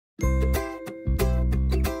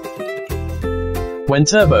When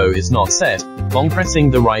turbo is not set, long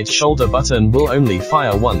pressing the right shoulder button will only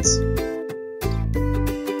fire once.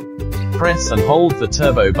 Press and hold the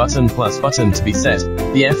turbo button plus button to be set.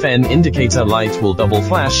 The FN indicator light will double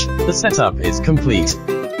flash. The setup is complete.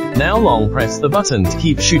 Now long press the button to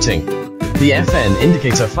keep shooting. The FN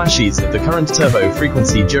indicator flashes at the current turbo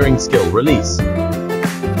frequency during skill release.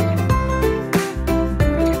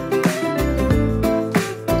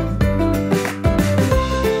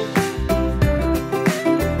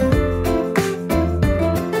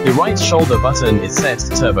 The right shoulder button is set to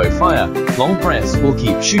turbo fire. Long press will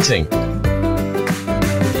keep shooting.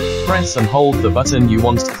 Press and hold the button you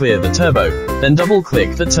want to clear the turbo, then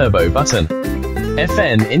double-click the turbo button.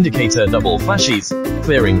 FN indicator double flashes,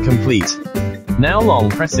 clearing complete. Now long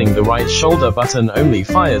pressing the right shoulder button only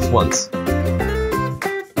fires once.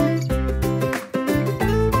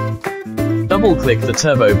 Double-click the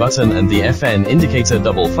turbo button and the FN indicator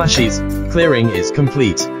double flashes, clearing is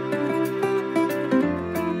complete.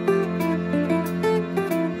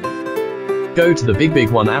 Go to the Big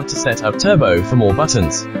One app to set up turbo for more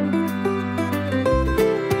buttons.